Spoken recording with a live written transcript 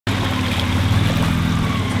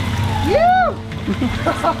That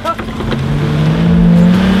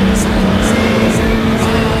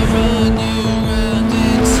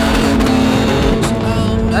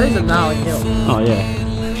is a gnarly hill. Oh yeah.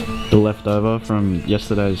 The leftover from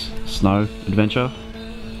yesterday's snow adventure.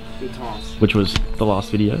 Good times. Which was the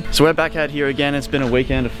last video. So we're back out here again. It's been a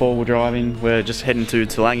weekend of four-wheel driving. We're just heading to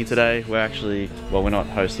Toolangi today. We're actually, well, we're not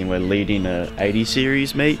hosting, we're leading a 80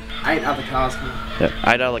 series meet. 8 other cars coming. Yep,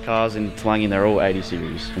 8 other cars in Toolangi, and they're all 80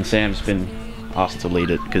 series. And Sam's been asked to lead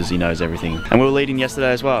it because he knows everything. And we were leading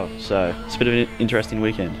yesterday as well, so it's a bit of an interesting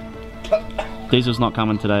weekend. Diesel's not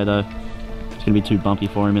coming today though. It's gonna be too bumpy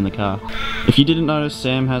for him in the car. If you didn't notice,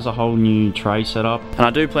 Sam has a whole new tray setup, and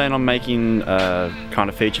I do plan on making a kind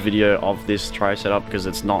of feature video of this tray setup because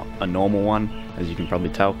it's not a normal one, as you can probably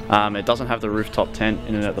tell. It doesn't have the rooftop tent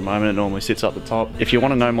in it at the moment. It normally sits up the top. If you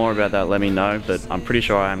want to know more about that, let me know, but I'm pretty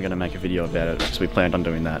sure I am going to make a video about it because we planned on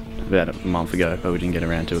doing that about a month ago, but we didn't get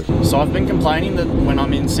around to it. So I've been complaining that when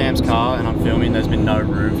I'm in Sam's car and I'm filming, there's been no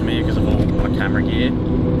room for me because of all my camera gear,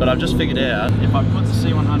 but I've just figured out if I put the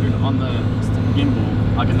C100 on the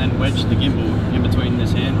gimbal, I can then wedge the gimbal in between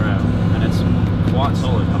this handrail, and it's quite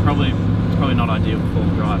solid. It's probably not ideal for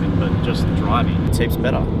driving, but just driving, it seems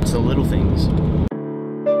better. It's the little things.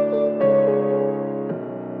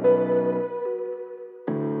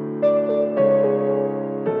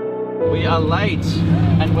 We are late,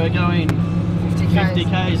 and we're going 50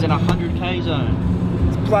 Ks in a 100K zone.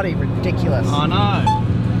 It's bloody ridiculous. I know.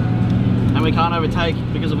 And we can't overtake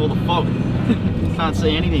because of all the fog. Can't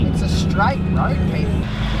see anything. It's a straight road, people.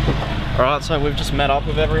 Alright, so we've just met up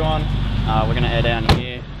with everyone. We're going to air down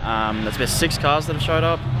here. There's about 6 cars that have showed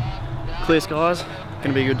up. Clear skies.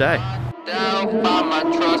 Gonna be a good day. Down by my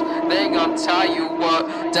trust, they gon' tell you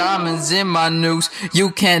what. Diamonds in my noose,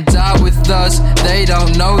 you can't die with us. They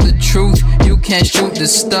don't know the truth, you can't shoot the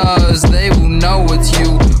stars. They will know it's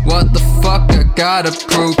you, what the fuck I gotta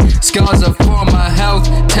prove. Scars are for my health,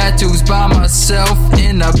 tattoos by myself.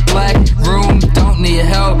 In a black room, don't need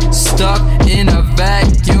help. Stuck in a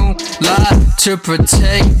vacuum, lie to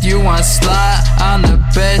protect you. I slide, I'm the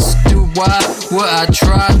best. Do why would I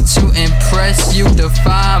try to impress you?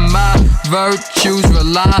 Define my virtues,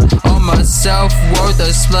 rely on my self-worth.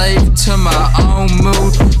 A slave to my own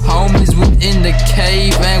mood. Home is within the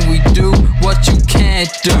cave, and we do what you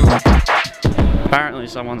can't do. Apparently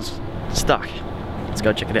someone's stuck. Let's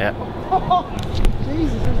go check it out.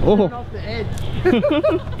 Jesus, it's coming off the edge.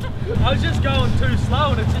 I was just going too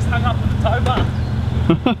slow and it just hung up in the tow bar.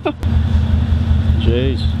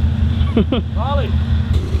 Jeez. Riley.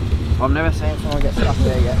 I've never seen someone get stuck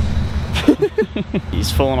there yet.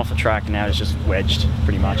 He's fallen off the track and now he's just wedged,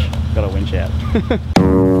 pretty much. Got a winch out.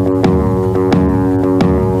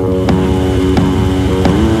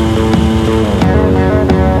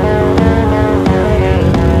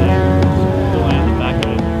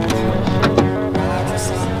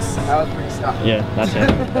 That was pretty stuck. Yeah, that's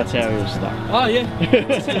how he was stuck. Oh yeah.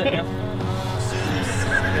 I see that now.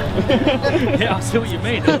 Yeah, I see what you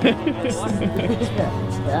mean. Yeah,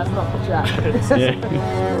 that's not the track. Yeah.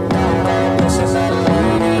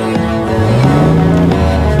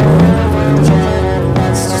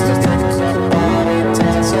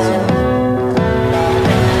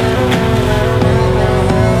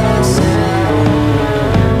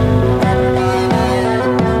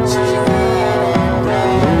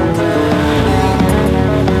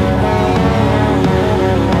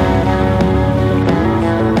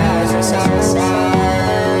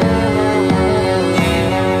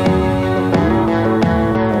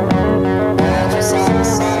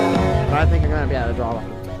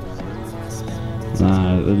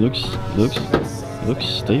 Nah, it looks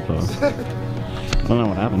steeper. I don't know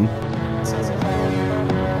what happened.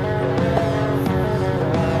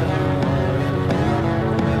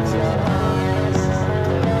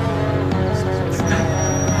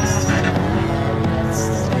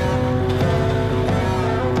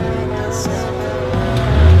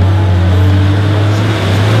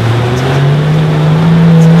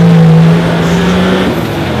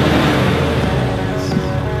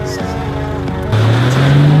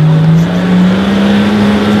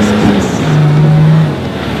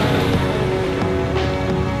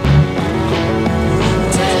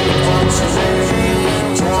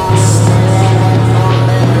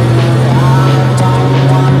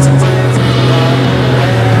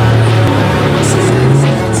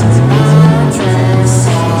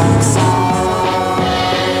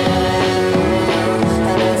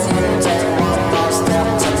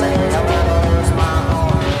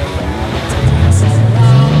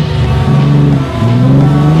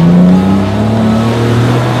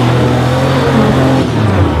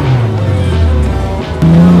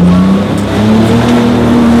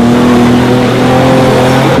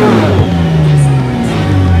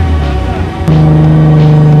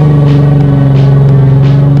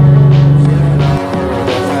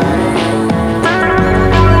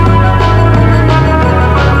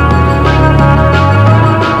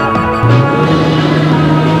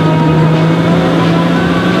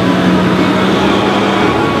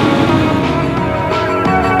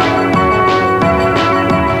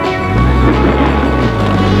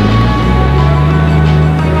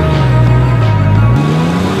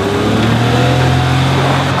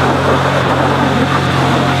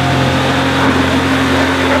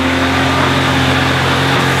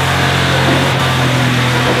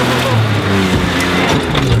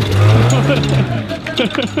 You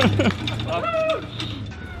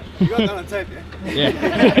got that on tape, yeah?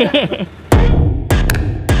 Yeah.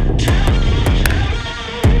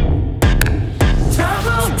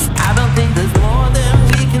 I don't think there's more than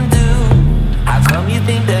we can do. How come you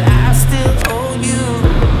think that I still owe you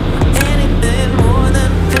anything more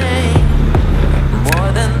than pain, more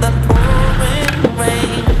than the pouring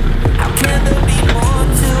rain? How can there be more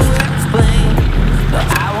to explain? But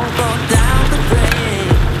I won't go down the drain.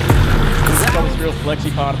 Got this real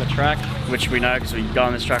flexy part of the track, which we know because we go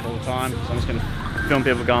on this track all the time. So I'm just gonna film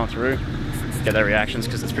people going through, get their reactions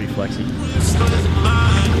because it's pretty flexy.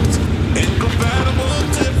 Incompatible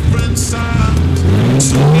different sounds.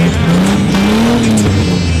 So we have to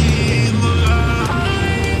between the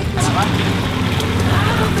lines.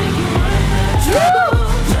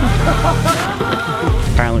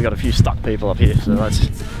 Apparently we got a few stuck people up here, so let's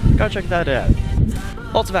go check that out.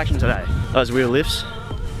 Lots of action today. Those wheel lifts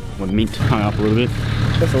were mint, hung up a little bit.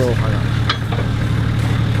 Just a little hung up.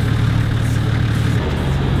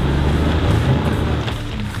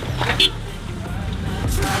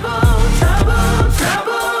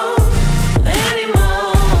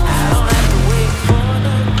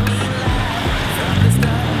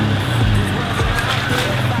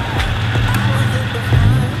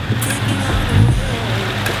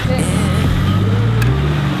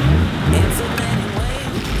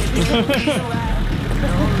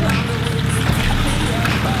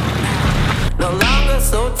 No longer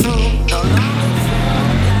so true, no longer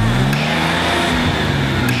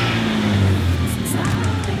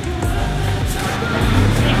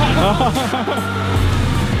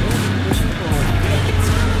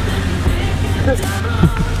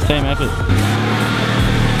Team effort.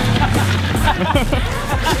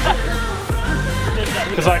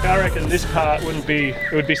 Because like I reckon this part wouldn't be,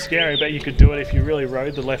 it would be scary, but you could do it if you really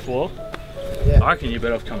rode the left wall. Yeah. I reckon you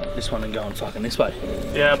better off coming up this one and going fucking this way.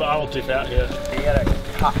 Yeah, but I will dip out, yeah. You gotta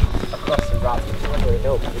cut across the rough into the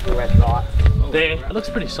hill if you went right. There. It looks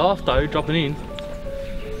pretty soft though, dropping in.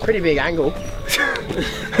 Pretty big angle.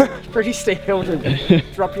 Pretty steep hill to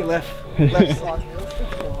drop your left side.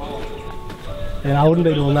 Yeah, I wouldn't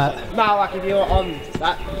be doing that. No, like if you were on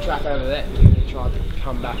that track over there, you try to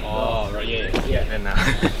come back. Oh, right, yeah. Yeah. And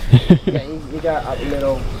Yeah, you go up the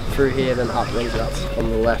middle, through here, then up these ruts on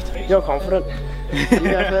the left. You're confident. You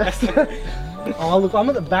go first. Oh, look, I'm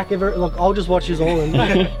at the back of it. Look, I'll just watch you all in.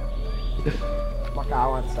 My car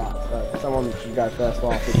won't start, so someone should go first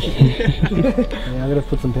while I fix it. Yeah, I'm gonna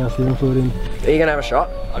put some power steering fluid in. Are you gonna have a shot?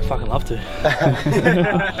 I'd fucking love to.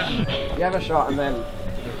 You have a shot and then...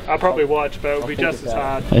 I'll probably watch, but it'll be just as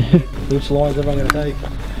hard. Which line's everyone gonna take?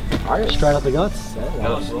 Straight up the guts?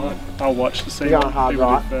 I'll watch to see You're what going hard people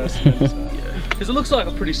do right. first. Because it looks like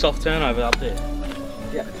a pretty soft turnover up there.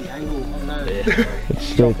 Yeah, the angle on that. It's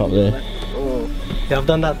still up there. Oh. Yeah, I've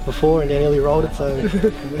done that before and I nearly rolled it, so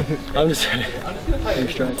I'm just going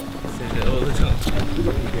straight.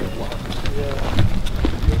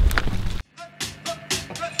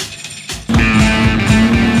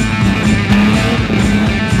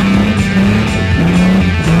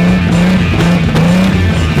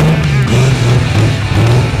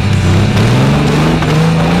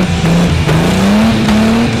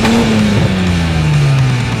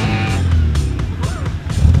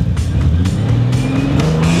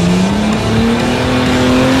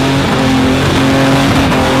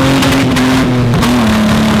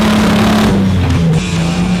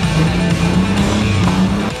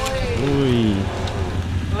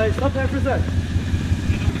 Stop there for a sec.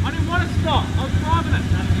 I didn't want to stop, I was driving it.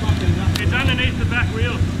 It's underneath the back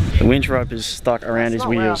wheel. The winch rope is stuck around his not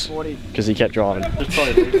where wheels our 40. because he kept driving. It's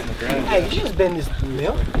probably loose on the ground. Hey, you should just bend this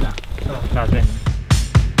mill. No, then.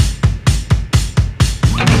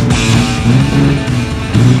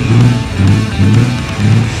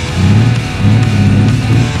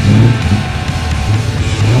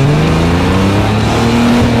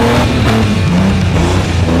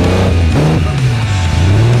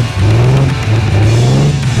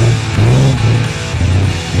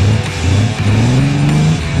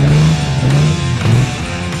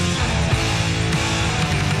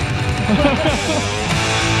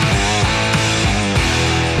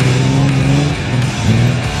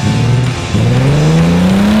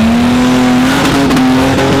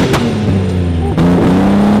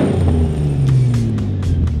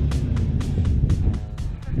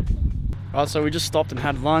 Right, so we just stopped and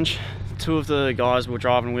had lunch. Two of the guys we were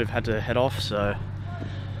driving with had to head off, so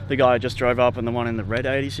the guy just drove up and the one in the red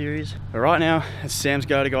 80 series. But right now, it's Sam's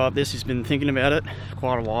go to go up this. He's been thinking about it for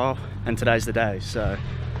quite a while, and today's the day, so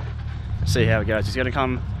see how it goes. He's gonna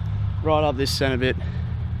come right up this center bit,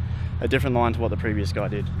 a different line to what the previous guy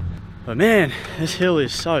did. But man, this hill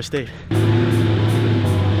is so steep.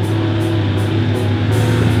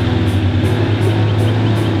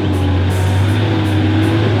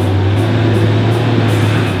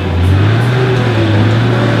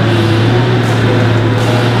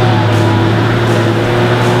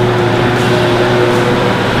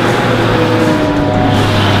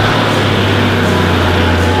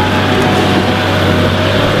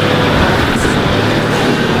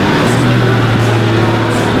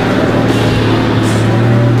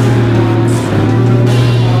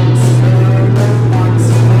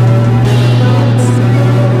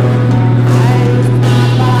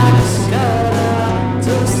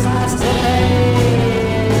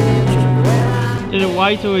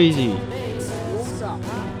 Way too easy.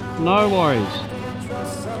 No worries.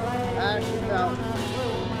 Actually felt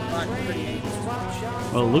like pretty easy.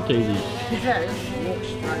 Well, it looked easy. Yeah, it just walked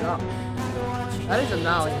straight up. That is a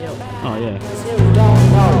gnarly hill. Oh yeah.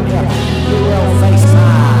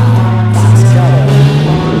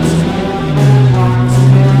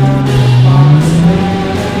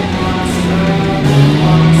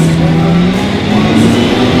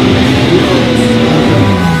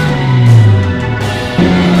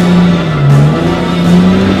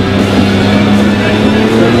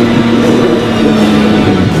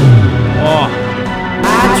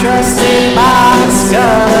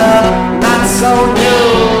 Not so new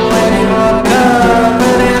anymore,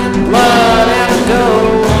 covered in blood and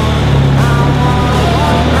gold.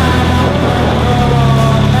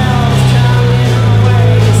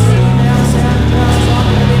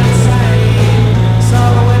 So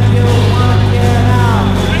if you wanna get out,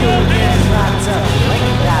 you get right up. Like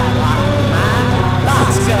that, my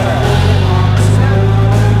thoughts go.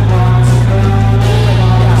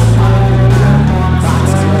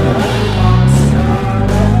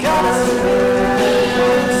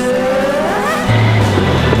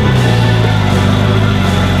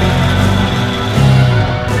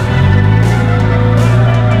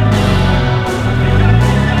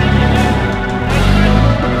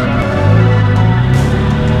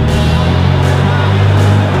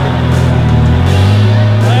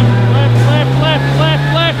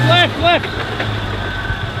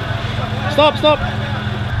 Stop. Go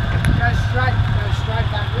straight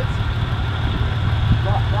backwards.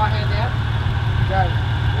 Right hand out. Go.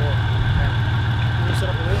 You set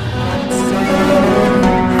up I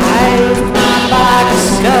used my body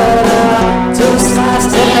scudder to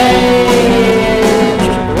slice the edge.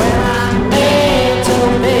 When I made two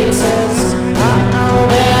pieces, I know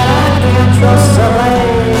that I can trust the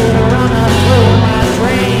blade. Running through my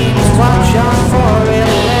dreams, watch out for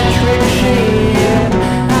electric sheep.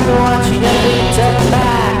 I'm watching you beat it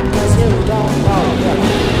back, 'cause you don't know yet.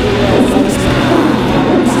 You will face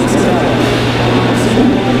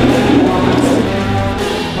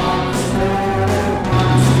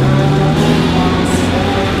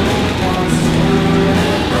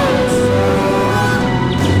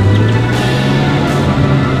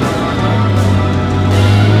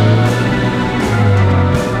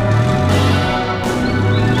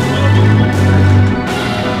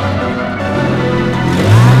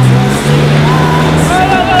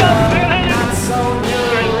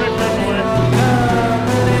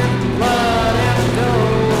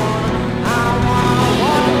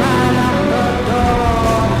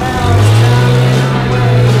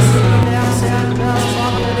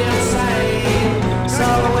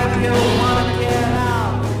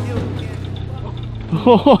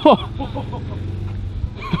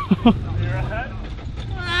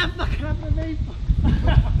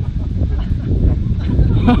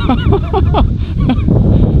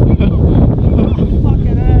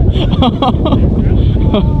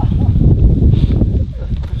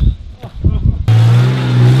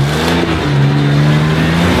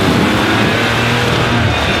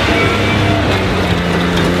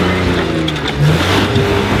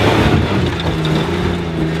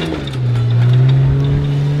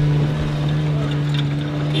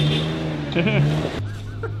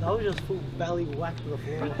That was just full belly whack to the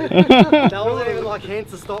floor. That wasn't even like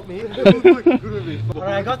hands to stop me.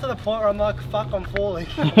 Alright, I got to the point where I'm like, fuck, I'm falling.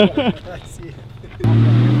 That's it.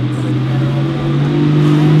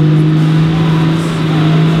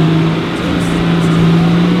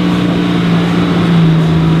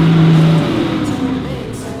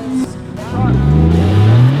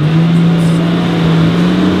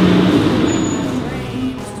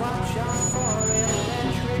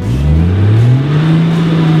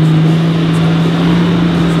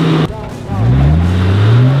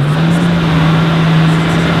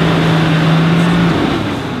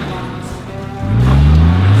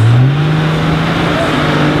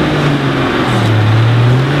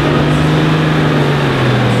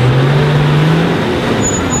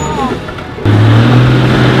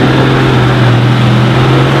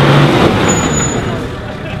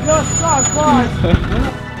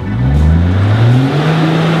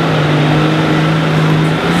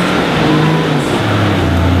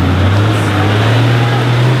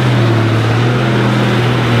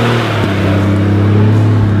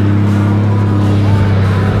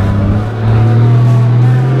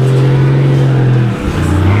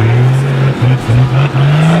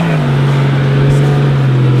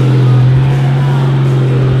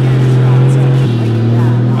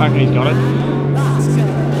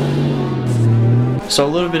 So a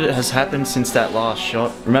little bit has happened since that last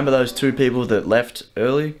shot. Remember those 2 people that left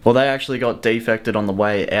early? Well, they actually got defected on the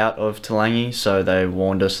way out of Toolangi, so they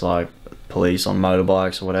warned us, like police on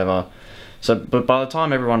motorbikes or whatever. So, but by the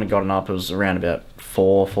time everyone had gotten up, it was around about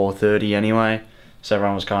 4:30 anyway. So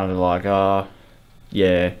everyone was kind of like,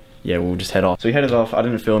 yeah, we'll just head off. So we headed off. I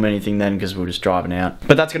didn't film anything then because we were just driving out.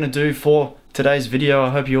 But that's gonna do for today's video. I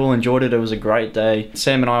hope you all enjoyed it. It was a great day.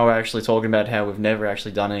 Sam and I were actually talking about how we've never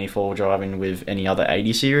actually done any 4-wheel driving with any other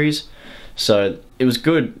 80 series. So it was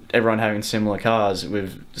good, everyone having similar cars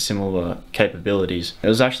with similar capabilities. It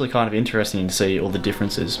was actually kind of interesting to see all the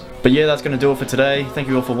differences. But yeah, that's going to do it for today. Thank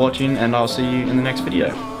you all for watching, and I'll see you in the next video.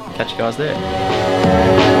 Catch you guys there.